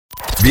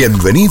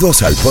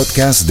Bienvenidos al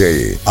podcast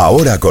de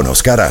Ahora con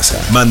Oscar Aza.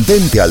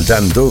 Mantente al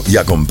tanto y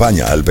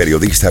acompaña al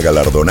periodista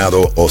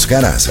galardonado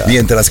Oscar Aza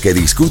mientras que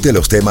discute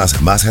los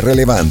temas más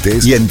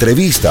relevantes y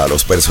entrevista a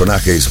los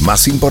personajes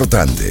más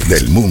importantes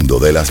del mundo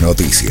de las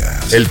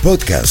noticias. El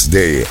podcast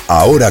de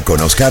Ahora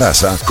con Oscar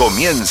Aza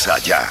comienza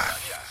ya.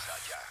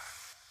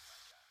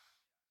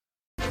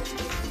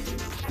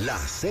 La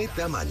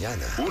Z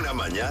Mañana. Una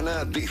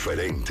mañana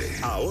diferente.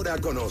 Ahora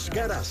con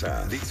Oscar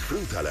Aza.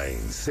 Disfrútala en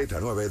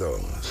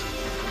Z92.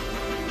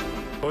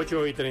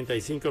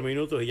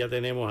 8:35 y ya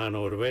tenemos a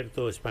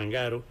Norberto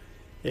Spangaro,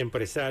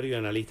 empresario y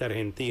analista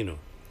argentino.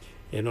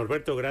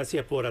 Norberto,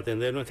 gracias por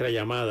atender nuestra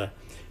llamada.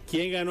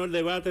 ¿Quién ganó el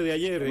debate de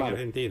ayer en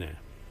Argentina?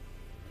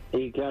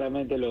 Y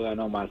claramente lo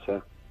ganó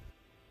Massa,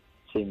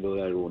 sin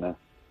duda alguna.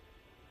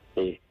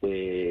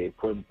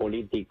 Fue un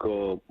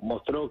político,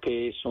 mostró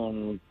que es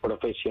un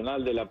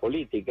profesional de la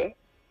política,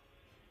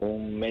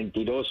 un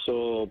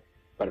mentiroso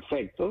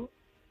perfecto,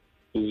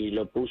 y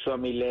lo puso a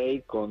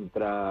Milei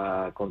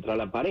contra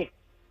la pared.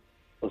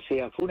 O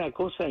sea, fue una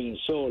cosa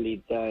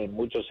insólita en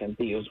muchos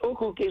sentidos.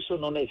 Ojo que eso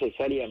no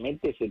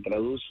necesariamente se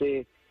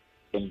traduce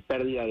en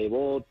pérdida de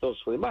votos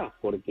o demás,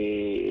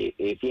 porque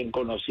es bien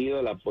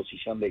conocido la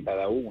posición de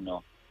cada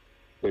uno.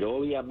 Pero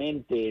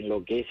obviamente en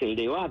lo que es el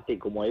debate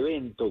como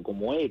evento,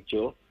 como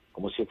hecho,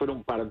 como si fuera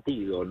un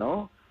partido,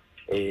 ¿no?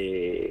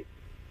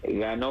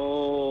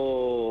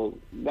 Ganó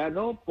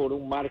por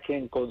un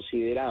margen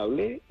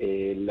considerable.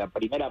 La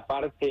primera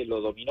parte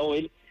lo dominó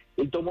él.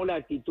 Él tomó la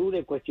actitud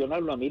de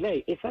cuestionarlo a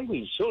Milei. Es algo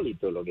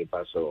insólito lo que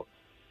pasó.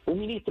 Un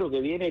ministro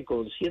que viene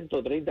con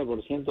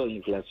 130% de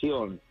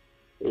inflación,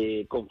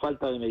 con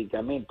falta de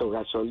medicamentos,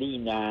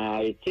 gasolina,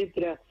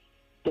 etcétera,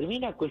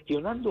 termina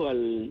cuestionando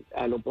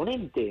al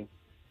oponente.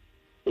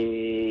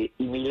 Y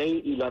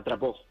Milei lo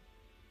atrapó,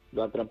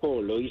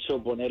 lo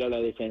hizo poner a la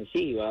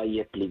defensiva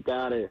y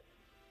explicar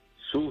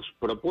sus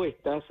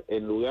propuestas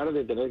en lugar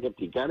de tener que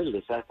explicar el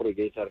desastre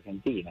que es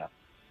Argentina.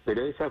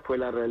 Pero esa fue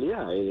la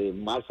realidad.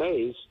 Massa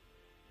es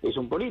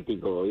un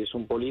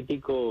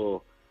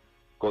político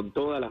con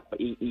todas las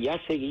y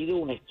ha seguido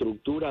una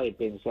estructura de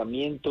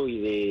pensamiento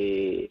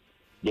y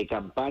de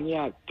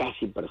campaña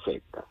casi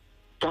perfecta.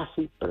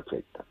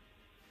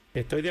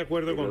 Estoy de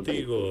acuerdo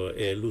contigo,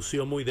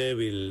 lució muy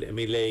débil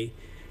Milei,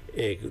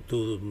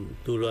 tú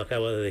lo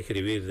acabas de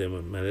describir de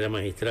manera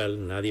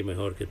magistral, nadie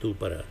mejor que tú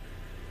para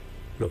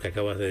lo que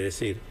acabas de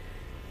decir.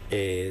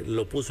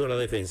 Lo puso a la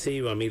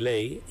defensiva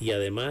Milei y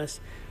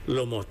además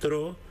lo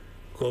mostró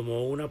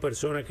como una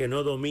persona que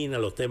no domina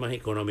los temas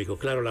económicos.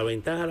 Claro, la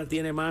ventaja la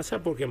tiene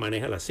Massa porque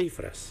maneja las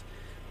cifras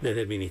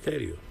desde el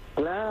ministerio.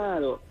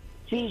 Claro.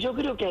 Sí, yo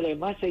creo que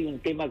además hay un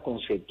tema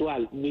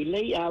conceptual.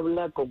 Milei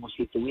habla como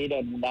si estuviera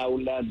en un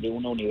aula de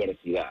una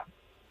universidad,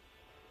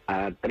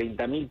 a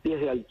 30.000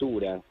 pies de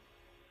altura.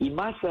 Y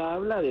Massa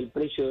habla del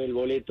precio del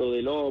boleto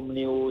del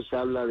ómnibus,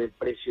 habla del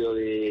precio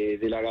de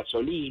la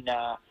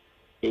gasolina.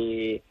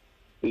 Y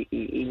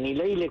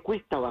Milei le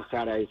cuesta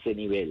bajar a ese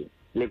nivel.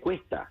 Le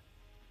cuesta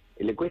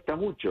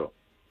mucho.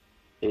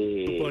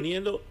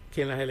 Suponiendo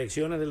que en las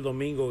elecciones del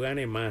domingo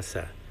gane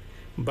Massa,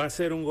 ¿va a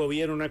ser un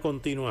gobierno, una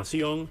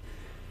continuación,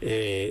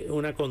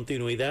 una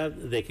continuidad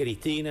de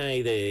Cristina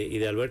y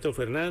de Alberto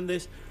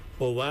Fernández,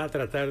 o va a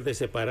tratar de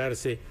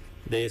separarse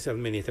de esa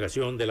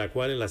administración de la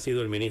cual él ha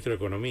sido el ministro de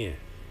Economía?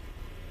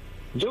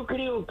 Yo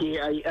creo que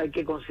hay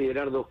que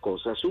considerar dos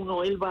cosas.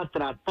 Uno, él va a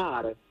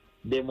tratar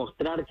de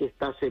mostrar que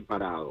está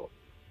separado.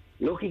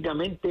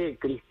 Lógicamente,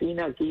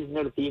 Cristina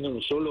Kirchner tiene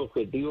un solo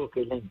objetivo,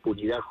 que es la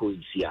impunidad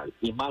judicial,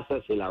 y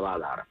Massa se la va a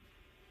dar.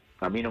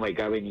 A mí no me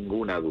cabe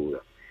ninguna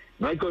duda.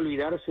 No hay que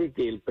olvidarse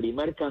que el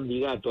primer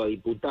candidato a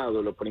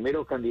diputado, los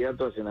primeros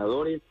candidatos a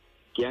senadores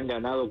que han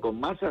ganado con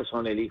Massa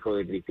son el hijo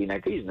de Cristina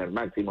Kirchner,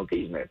 Máximo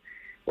Kirchner.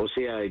 O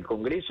sea, el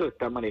Congreso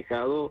está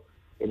manejado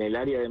en el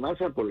área de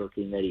Massa por los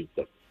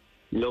kirchneristas.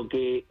 Lo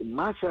que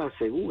Massa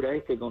asegura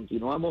es que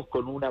continuamos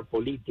con una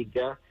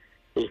política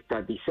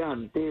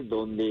estatizante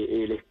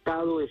donde el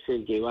Estado es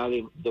el que va a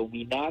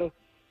dominar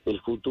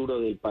el futuro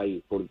del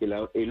país, porque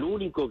el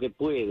único que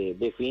puede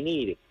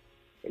definir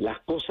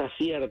las cosas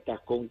ciertas,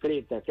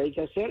 concretas que hay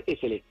que hacer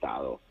es el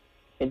Estado.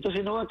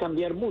 Entonces no va a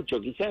cambiar mucho,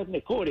 quizás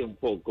mejore un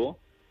poco,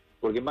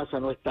 porque Massa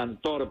no es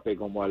tan torpe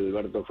como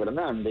Alberto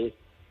Fernández,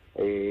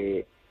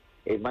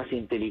 es más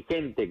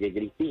inteligente que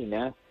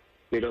Cristina,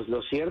 pero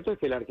lo cierto es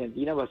que la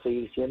Argentina va a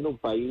seguir siendo un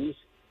país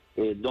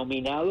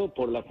dominado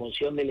por la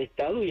función del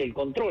Estado y el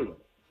control.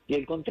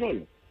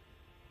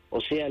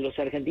 O sea, los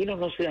argentinos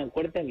no se dan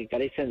cuenta que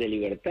carecen de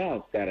libertad,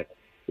 Oscar.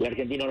 El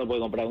argentino no puede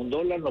comprar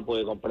 $1, no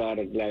puede comprar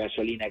la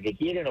gasolina que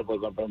quiere, no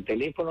puede comprar un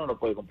teléfono, no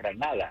puede comprar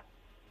nada.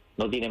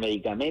 No tiene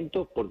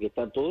medicamentos porque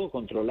está todo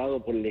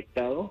controlado por el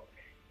Estado.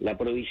 La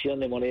provisión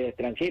de moneda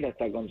extranjera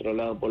está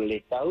controlada por el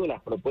Estado.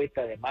 Las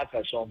propuestas de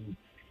Massa son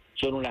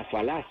una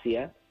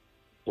falacia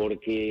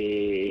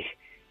porque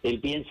él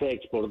piensa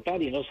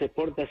exportar y no se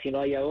exporta si no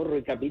hay ahorro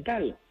y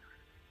capital.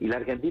 Y la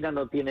Argentina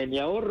no tiene ni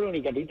ahorro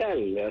ni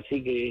capital,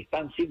 así que es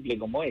tan simple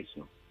como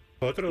eso.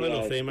 Otro de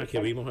los temas que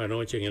vimos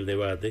anoche en el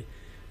debate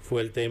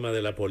fue el tema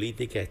de la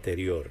política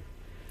exterior.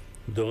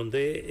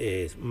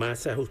 donde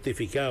Massa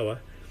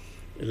justificaba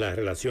la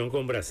relación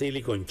con Brasil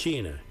y con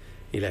China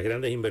y las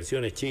grandes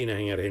inversiones chinas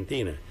en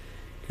Argentina.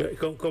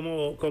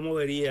 ¿Cómo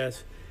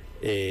verías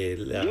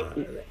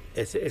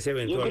ese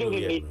eventual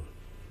gobierno?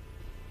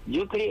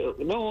 Yo creo,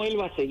 no, él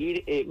va a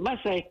seguir.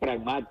 Massa es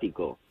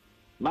pragmático.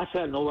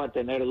 Massa no va a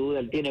tener duda,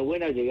 él tiene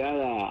buena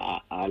llegada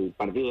al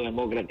Partido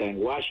Demócrata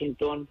en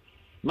Washington.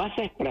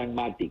 Massa es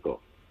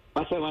pragmático.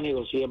 Massa va a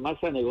negociar,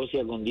 Massa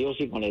negocia con Dios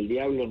y con el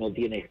diablo, no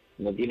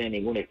tiene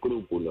ningún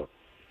escrúpulo.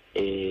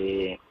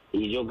 Y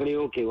yo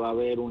creo que va a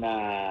haber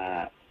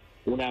una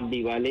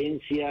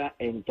ambivalencia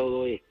en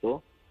todo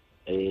esto.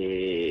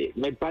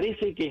 Me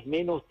parece que es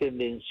menos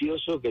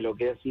tendencioso que lo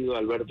que ha sido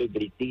Alberto y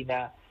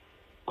Cristina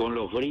con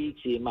los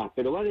BRICS y demás,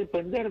 pero va a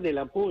depender del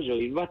apoyo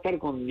y va a estar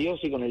con Dios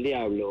y con el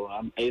diablo,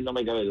 no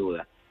me cabe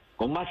duda.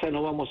 Con Massa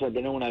no vamos a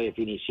tener una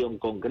definición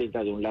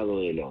concreta de un lado o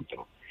del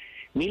otro.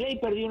 Milei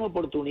perdió una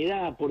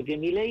oportunidad porque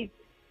Milei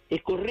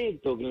es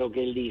correcto en lo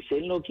que él dice,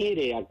 él no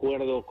quiere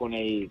acuerdos con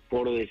el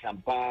Foro de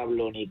San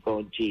Pablo ni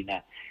con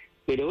China,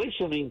 pero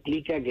eso no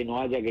implica que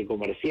no haya que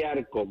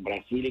comerciar con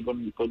Brasil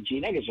y con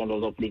China, que son los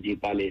dos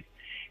principales.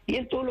 Y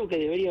él todo lo que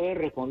debería haber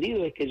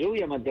respondido es que yo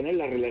voy a mantener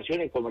las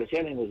relaciones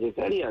comerciales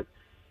necesarias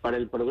para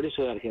el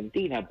progreso de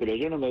Argentina, pero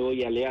yo no me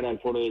voy a aliar al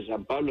Foro de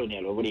San Pablo ni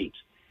a los BRICS,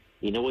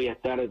 y no voy a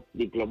estar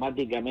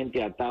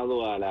diplomáticamente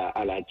atado a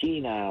la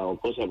China o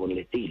cosas por el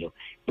estilo.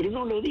 Pero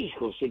no lo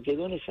dijo, se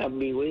quedó en esa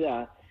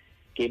ambigüedad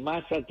que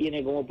Massa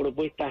tiene como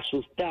propuesta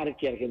asustar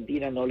que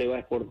Argentina no le va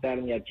a exportar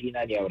ni a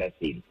China ni a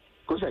Brasil,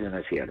 cosa que no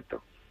es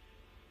cierto.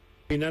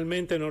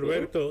 Finalmente,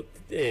 Norberto,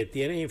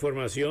 ¿tienes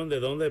información de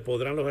dónde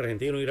podrán los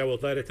argentinos ir a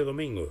votar este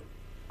domingo?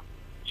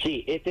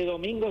 Sí, este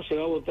domingo se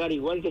va a votar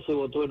igual que se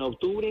votó en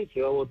octubre,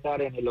 se va a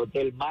votar en el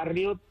Hotel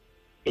Marriott,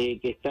 que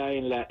está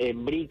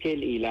en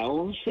Brickell y la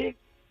 11,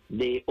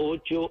 de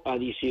 8 a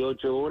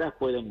 18 horas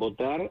pueden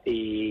votar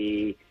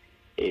y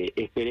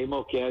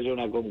esperemos que haya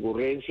una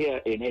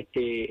concurrencia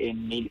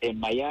en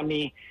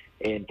Miami.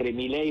 Entre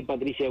Milei y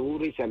Patricia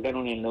Burri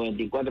sacaron el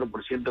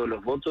 94% de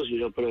los votos y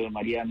yo espero que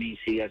Miami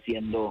siga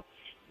siendo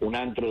un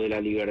antro de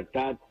la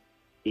libertad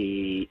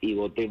y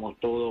votemos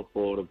todos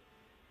por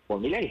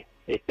Milei,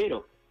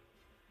 espero.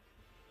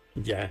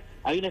 Ya.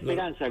 Hay una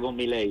esperanza con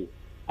Milei,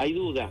 hay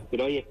dudas,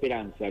 pero hay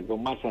esperanza,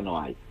 con Massa no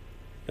hay.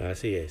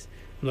 Así es.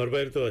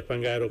 Norberto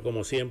Spangaro,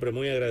 como siempre,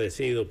 muy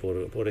agradecido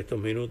por estos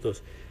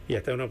minutos y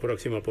hasta una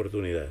próxima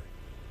oportunidad.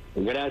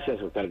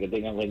 Gracias, Oscar, que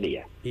tengan buen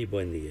día. Y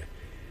buen día.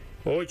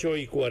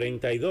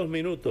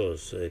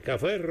 8:42,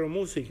 Caferro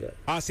Música.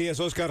 Así es,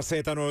 Oscar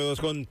Z92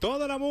 con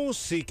toda la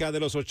música de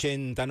los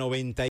 80, 90.